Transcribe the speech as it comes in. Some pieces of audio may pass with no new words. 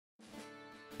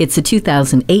It's a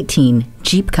 2018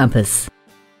 Jeep Compass.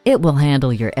 It will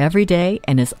handle your everyday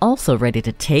and is also ready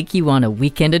to take you on a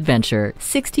weekend adventure.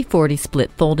 60/40 split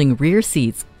folding rear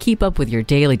seats keep up with your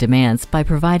daily demands by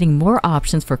providing more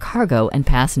options for cargo and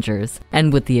passengers.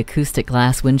 And with the acoustic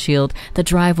glass windshield, the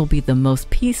drive will be the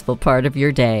most peaceful part of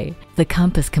your day. The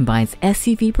Compass combines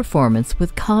SUV performance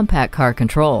with compact car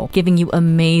control, giving you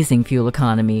amazing fuel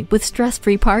economy with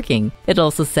stress-free parking. It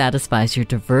also satisfies your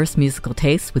diverse musical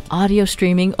tastes with audio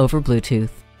streaming over Bluetooth.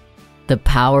 The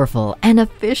powerful and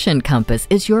efficient Compass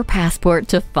is your passport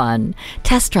to fun.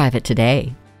 Test drive it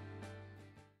today.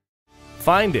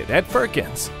 Find it at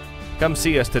Firkins. Come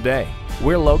see us today.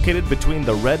 We're located between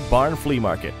the Red Barn Flea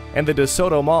Market and the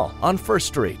DeSoto Mall on 1st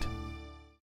Street.